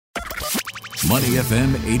Money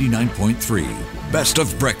FM 89.3. Best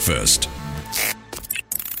of breakfast.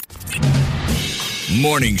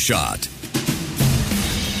 Morning Shot.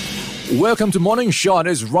 Welcome to Morning Shot.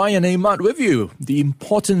 It's Ryan Ahmad with you. The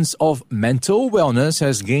importance of mental wellness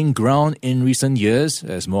has gained ground in recent years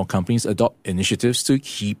as more companies adopt initiatives to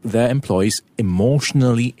keep their employees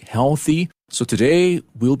emotionally healthy. So today,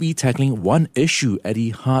 we'll be tackling one issue at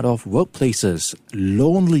the heart of workplaces: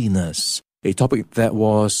 loneliness. A topic that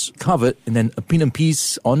was covered in an opinion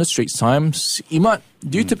piece on the Straits Times. Ahmad,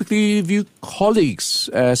 do you typically view colleagues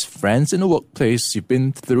as friends in the workplace you've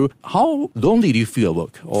been through? How lonely do you feel at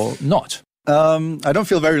work or not? I don't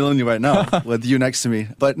feel very lonely right now with you next to me.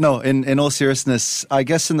 But no, in all seriousness, I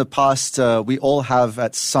guess in the past, we all have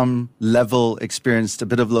at some level experienced a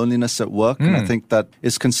bit of loneliness at work. And I think that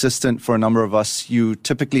is consistent for a number of us. You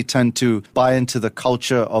typically tend to buy into the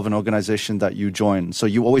culture of an organization that you join. So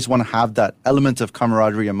you always want to have that element of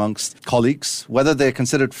camaraderie amongst colleagues. Whether they're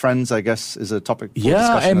considered friends, I guess, is a topic for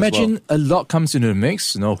discussion I imagine as well. a lot comes into the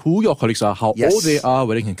mix. You know, who your colleagues are, how old they are,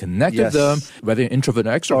 whether you can connect with them, whether you're introvert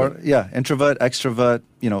or extrovert. Introvert, extrovert,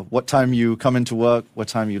 what time you come into work, what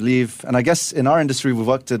time you leave. And I guess in our industry, we've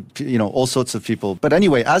worked at, all sorts of people. But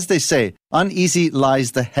anyway, as they say, uneasy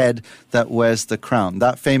lies the head that wears the crown.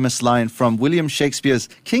 That famous line from William Shakespeare's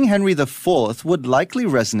King Henry IV would likely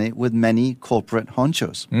resonate with many corporate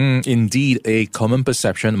honchos. Indeed, a common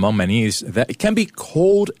perception among many is that it can be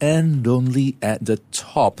cold and lonely at the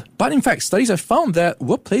top. But in fact, studies have found that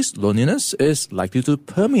workplace loneliness is likely to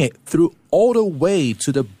permeate through all the way to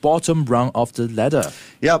the bottom rung of the ladder.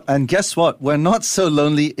 Yep, and guess what? We're not so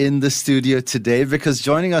lonely in the studio today because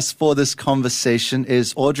joining us for this conversation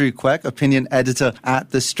is Audrey Quek, opinion editor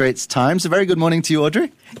at the Straits Times. A very good morning to you,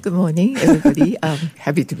 Audrey. Good morning, everybody.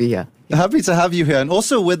 Happy to be here. Happy to have you here. And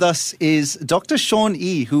also with us is Dr. Sean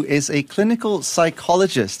Yee, who is a clinical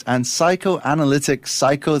psychologist and psychoanalytic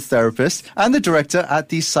psychotherapist and the director at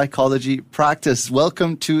the Psychology Practice.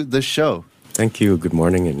 Welcome to the show. Thank you. Good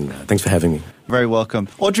morning, and thanks for having me. Very welcome.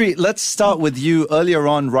 Audrey, let's start with you. Earlier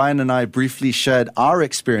on, Ryan and I briefly shared our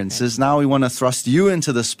experiences. Now we want to thrust you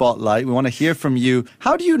into the spotlight. We want to hear from you.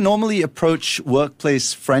 How do you normally approach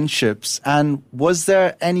workplace friendships? And was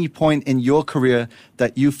there any point in your career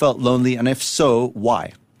that you felt lonely? And if so,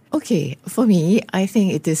 why? Okay, for me, I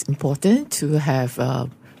think it is important to have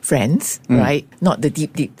friends, right? Not the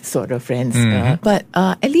deep sort of friends, but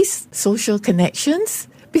at least social connections.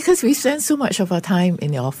 Because we spend so much of our time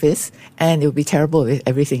in the office, and it would be terrible if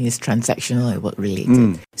everything is transactional and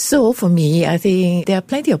work-related. So for me, I think there are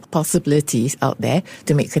plenty of possibilities out there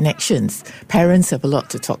to make connections. Parents have a lot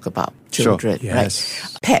to talk about. Children,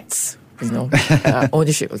 right? Pets.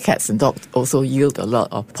 Ownership of cats and dogs also yield a lot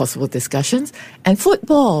of possible discussions. And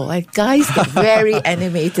football, like guys get very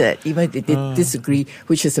animated, even if they disagree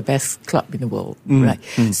which is the best club in the world, right?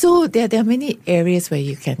 So there are many areas where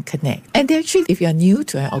you can connect. And actually, if you're new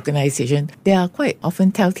to an organization, there are quite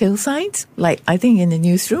often telltale signs. Like I think in the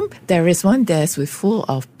newsroom, there is one desk with full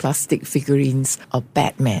of plastic figurines of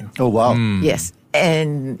Batman. Oh, wow. Yes.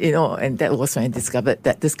 And, and that was when I discovered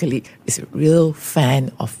that this colleague is a real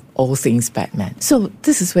fan of all things Batman. So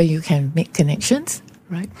this is where you can make connections,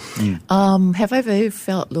 right? Have I ever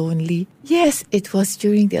felt lonely? Yes, it was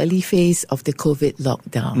during the early phase of the COVID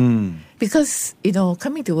lockdown. Because,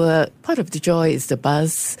 coming to work, part of the joy is the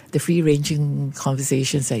buzz, the free-ranging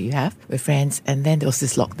conversations that you have with friends, and then there was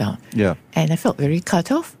this lockdown. Yeah. And I felt very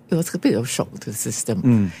cut off. It was a bit of a shock to the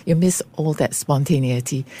system. You miss all that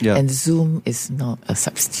spontaneity, and Zoom is not a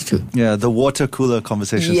substitute. Yeah, the water cooler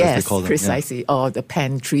conversations, as they call them. Precisely. Or the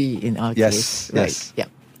pantry in our case. Yes. Yeah.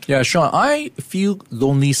 Yeah, Sean, I feel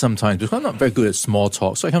lonely sometimes because I'm not very good at small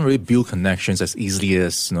talk, so I can't really build connections as easily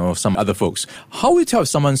as some other folks. How will you tell if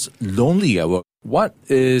someone's lonely at work? What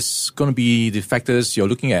is going to be the factors you're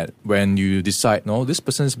looking at when you decide, this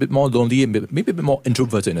person is a bit more lonely and maybe a bit more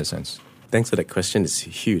introverted in a sense? Thanks for that question. It's a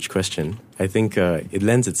huge question. I think it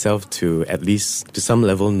lends itself to, at least to some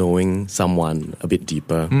level, knowing someone a bit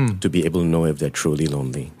deeper to be able to know if they're truly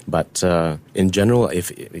lonely. But in general,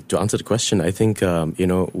 to answer the question, I think,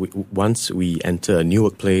 once we enter a new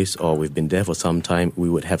workplace or we've been there for some time, we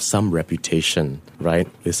would have some reputation, right?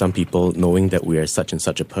 With some people knowing that we are such and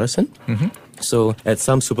such a person. So at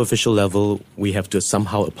some superficial level, we have to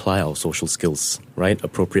somehow apply our social skills, right?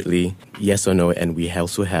 Appropriately, yes or no. And we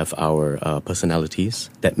also have our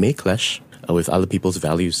personalities that may clash with other people's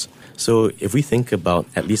values. So if we think about,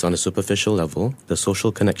 at least on a superficial level, the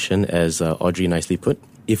social connection, as Audrey nicely put,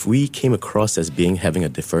 if we came across as having a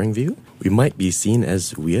differing view, we might be seen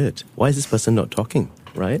as weird. Why is this person not talking?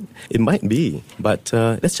 right? It might be, but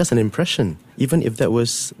that's just an impression. Even if that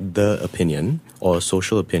was the opinion or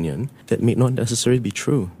social opinion, that may not necessarily be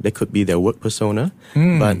true. That could be their work persona,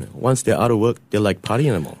 but once they're out of work, they're like party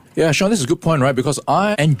animal. Yeah, Sean, this is a good point, right? Because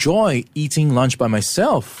I enjoy eating lunch by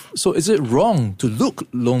myself. So is it wrong to look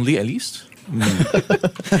lonely at least?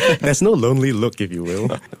 There's no lonely look, if you will.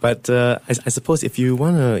 But I suppose if you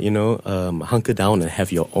want to, hunker down and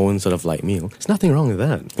have your own sort of light meal, there's nothing wrong with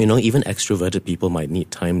that. Even extroverted people might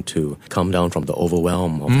need time to come down from the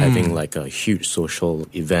overwhelm of having like a huge social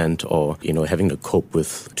event or, having to cope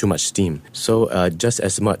with too much steam. So just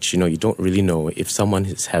as much, you don't really know if someone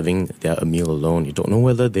is having a meal alone. You don't know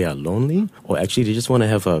whether they are lonely or actually they just want to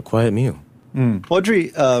have a quiet meal.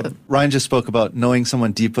 Audrey, Ryan just spoke about knowing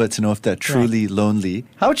someone deeper to know if they're truly lonely.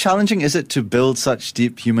 How challenging is it to build such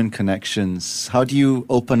deep human connections? How do you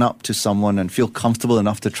open up to someone and feel comfortable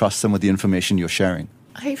enough to trust them with the information you're sharing?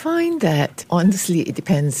 I find that, honestly, it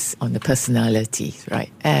depends on the personality,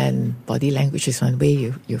 right? And body language is one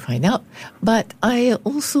way you find out. But I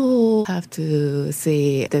also have to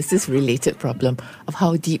say there's this related problem of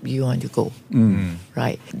how deep you want to go,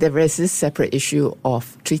 right? There is this separate issue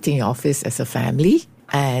of treating your office as a family.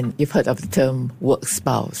 And you've heard of the term work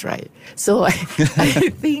spouse, right? So I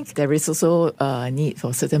think there is also a need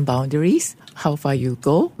for certain boundaries, how far you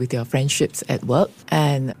go with your friendships at work,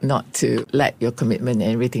 and not to let your commitment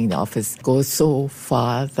and everything in the office go so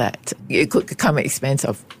far that it could come at the expense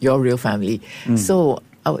of your real family. So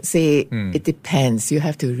I would say it depends. You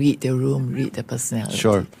have to read the room, read the personality.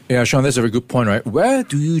 Sure. Yeah, Sean, that's a very good point, right? Where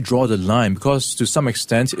do you draw the line? Because to some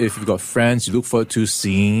extent, if you've got friends you look forward to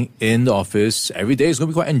seeing in the office every day, it's going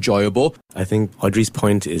to be quite enjoyable. I think Audrey's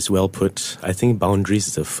point is well put. I think boundaries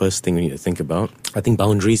is the first thing we need to think about. I think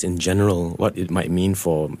boundaries in general, what it might mean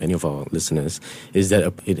for many of our listeners, is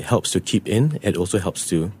that it helps to keep in, it also helps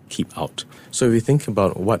to keep out. So if we think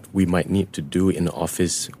about what we might need to do in the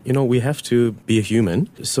office, we have to be a human.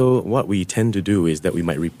 So what we tend to do is that we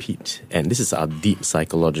might repeat, and this is our deep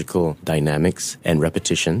psychological dynamics and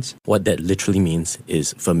repetitions. What that literally means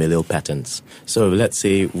is familial patterns. So let's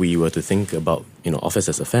say we were to think about office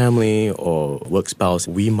as a family or work spouse,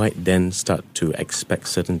 we might then start to expect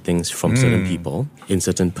certain things from certain people in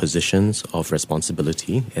certain positions of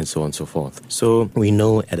responsibility and so on and so forth. So we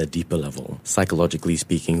know at a deeper level, psychologically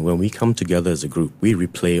speaking, when we come together as a group, we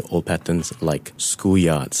replay old patterns like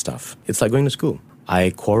schoolyard stuff. It's like going to school.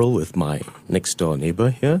 I quarrel with my next door neighbor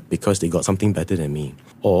here because they got something better than me.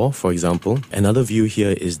 Or, for example, another view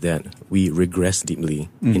here is that we regress deeply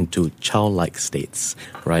into childlike states,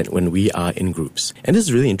 right, when we are in groups. And this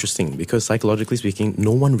is really interesting because psychologically speaking,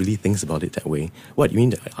 no one really thinks about it that way. What, you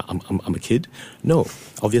mean I'm a kid? No,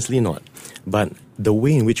 obviously not. But the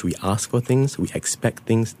way in which we ask for things, we expect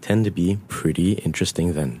things, tend to be pretty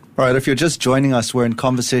interesting then. All right, if you're just joining us, we're in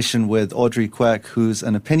conversation with Audrey Kwek, who's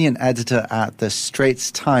an opinion editor at the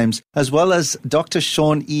Straits Times, as well as Dr.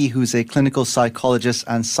 Sean Yee, who's a clinical psychologist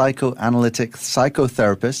and psychoanalytic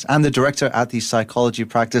psychotherapist and the director at the psychology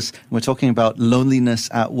practice. We're talking about loneliness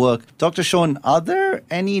at work. Dr. Sean, are there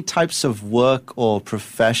any types of work or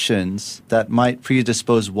professions that might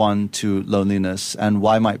predispose one to loneliness, and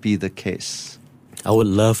why might be the case? I would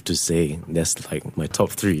love to say that's like my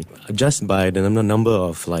top 3. Just by the number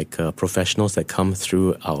of professionals that come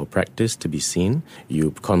through our practice to be seen,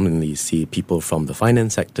 you commonly see people from the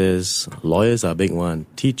finance sectors, lawyers are a big one,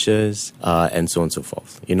 teachers, and so on and so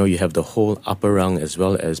forth. You have the whole upper rung as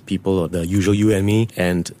well as people, the usual you and me,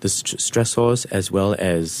 and the stressors as well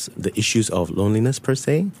as the issues of loneliness per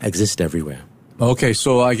se exist everywhere. Okay,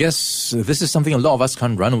 so I guess this is something a lot of us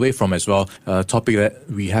can't run away from as well, a topic that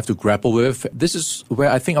we have to grapple with. This is where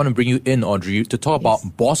I think I want to bring you in, Audrey, to talk about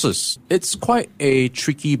bosses. It's quite a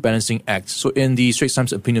tricky balancing act. So in the Straits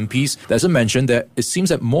Times opinion piece, there's a mention that it seems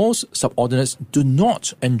that most subordinates do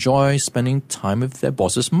not enjoy spending time with their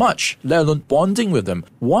bosses much, let alone bonding with them.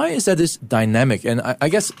 Why is there this dynamic? And I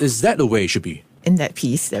guess, is that the way it should be? In that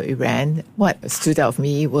piece that we ran, what stood out for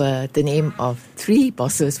me were the name of 3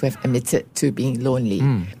 bosses who have admitted to being lonely.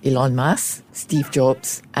 Elon Musk, Steve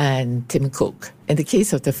Jobs, and Tim Cook. In the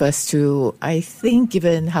case of the first 2, I think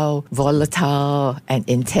given how volatile and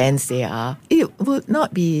intense they are, it would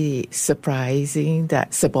not be surprising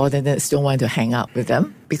that subordinates don't want to hang out with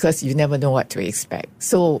them because you never know what to expect.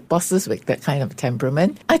 So bosses with that kind of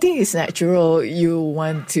temperament, I think it's natural you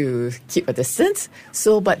want to keep a distance.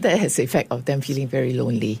 But that has the effect of them feeling very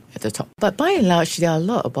lonely at the top. But by and large, there are a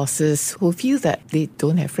lot of bosses who feel that they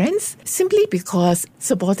don't have friends simply because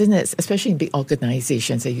subordinates, especially in big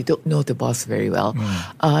organizations and you don't know the boss very well,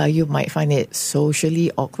 you might find it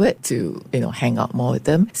socially awkward to, hang out more with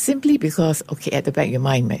them, simply because, at the back of your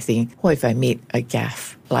mind, you might think, what if I made a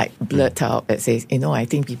gaffe? Like blurt out that says, I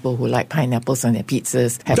think people who like pineapples on their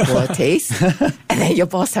pizzas have poor taste. And then your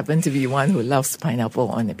boss happened to be one who loves pineapple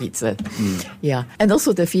on the pizza. Yeah. And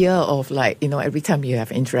also the fear of every time you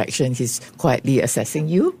have interaction, he's quietly assessing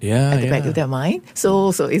you at the back of their mind.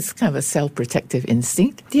 So it's kind of a self-protective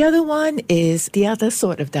instinct. The other one is the other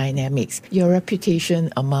sort of dynamics, your reputation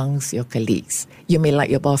amongst your colleagues. You may like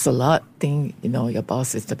your boss a lot, think, your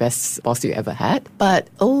boss is the best boss you ever had, but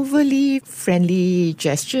overly friendly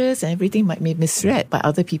gestures and everything might be misread by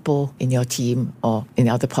other people in your team or in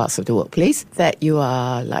other parts of the workplace, that you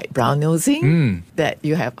are like brown-nosing, that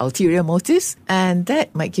you have ulterior motives, and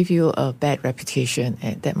that might give you a bad reputation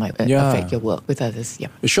and that might affect your work with others. Yeah.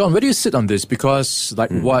 Sean, where do you sit on this? Because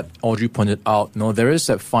what Audrey pointed out, there is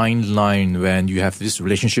that fine line when you have this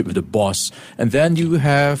relationship with the boss and then you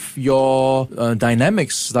have your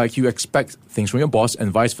dynamics, like you expect things from your boss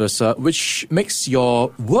and vice versa, which makes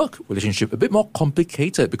your work relationship a bit more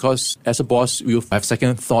complicated because as a boss, you'll have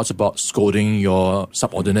second thoughts about scolding your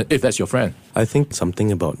subordinate if that's your friend. I think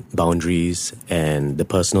something about boundaries and the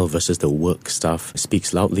personal versus the work stuff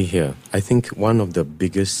speaks loudly here. I think one of the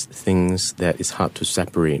biggest things that is hard to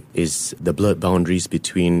separate is the blurred boundaries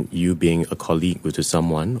between you being a colleague to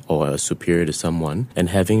someone or a superior to someone and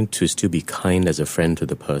having to still be kind as a friend to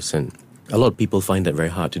the person. A lot of people find that very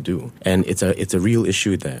hard to do. And it's a real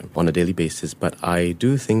issue there on a daily basis. But I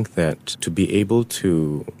do think that to be able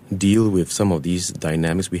to deal with some of these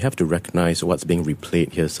dynamics, we have to recognize what's being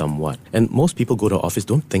replayed here somewhat. And most people go to office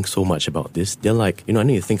don't think so much about this. They're like, I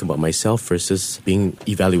need to think about myself versus being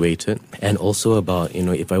evaluated. And also about,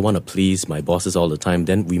 if I want to please my bosses all the time,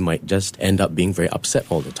 then we might just end up being very upset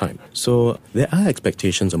all the time. So there are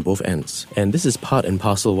expectations on both ends. And this is part and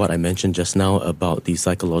parcel of what I mentioned just now about the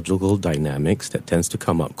psychological dynamics that tends to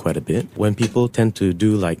come up quite a bit when people tend to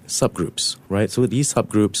do like subgroups, right? So these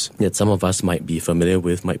subgroups that some of us might be familiar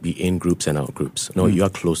with might be in groups and out groups. You are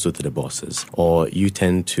closer to the bosses or you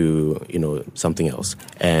tend to, something else.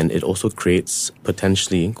 And it also creates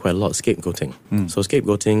potentially quite a lot of scapegoating. So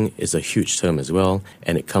scapegoating is a huge term as well,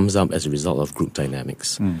 and it comes up as a result of group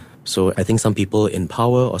dynamics. So I think some people in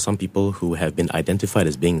power or some people who have been identified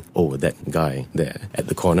as being, that guy there at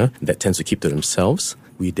the corner that tends to keep to themselves,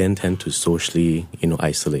 we then tend to socially,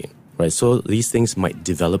 isolate. Right, so these things might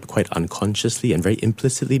develop quite unconsciously and very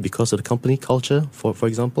implicitly because of the company culture, for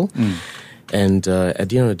example. And at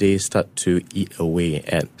the end of the day, start to eat away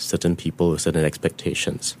at certain people with certain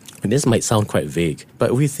expectations. And this might sound quite vague, but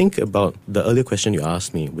if we think about the earlier question you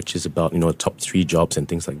asked me, which is about, top 3 jobs and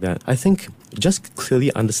things like that, I think just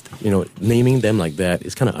clearly naming them like that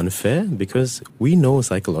is kind of unfair because we know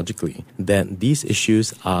psychologically that these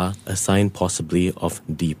issues are a sign possibly of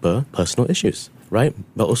deeper personal issues, right?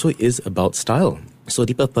 But also is about style. So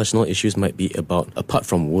deeper personal issues might be about, apart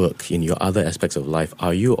from work, in your other aspects of life,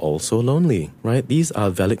 are you also lonely, right? These are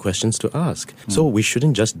valid questions to ask. So we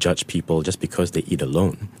shouldn't just judge people just because they eat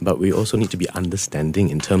alone. But we also need to be understanding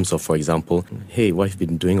in terms of, for example, hey, what have you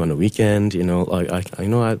been doing on the weekend?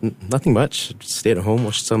 Nothing much. Stay at home,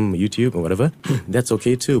 watch some YouTube or whatever. That's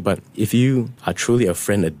okay too. But if you are truly a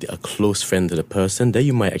friend, a close friend to the person, then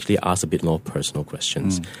you might actually ask a bit more personal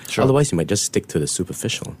questions. Sure. Otherwise, you might just stick to the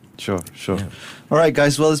superficial. Sure. Yeah. All right,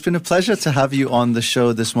 guys. Well, it's been a pleasure to have you on the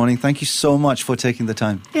show this morning. Thank you so much for taking the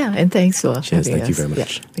time. Yeah, and thanks for Cheers, having thank you us. very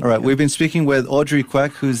much. All right, we've been speaking with Audrey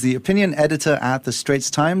Kwek, who's the opinion editor at the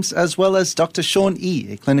Straits Times, as well as Dr. Sean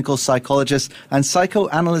E., a clinical psychologist and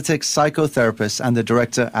psychoanalytic psychotherapist and the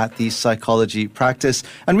director at the Psychology Practice.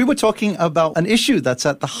 And we were talking about an issue that's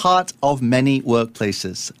at the heart of many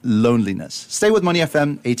workplaces, loneliness. Stay with Money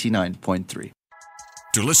FM 89.3.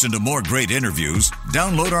 To listen to more great interviews,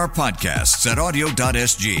 download our podcasts at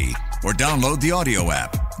audio.sg or download the audio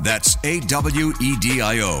app. That's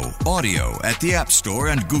AWEDIO, audio at the App Store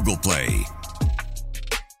and Google Play.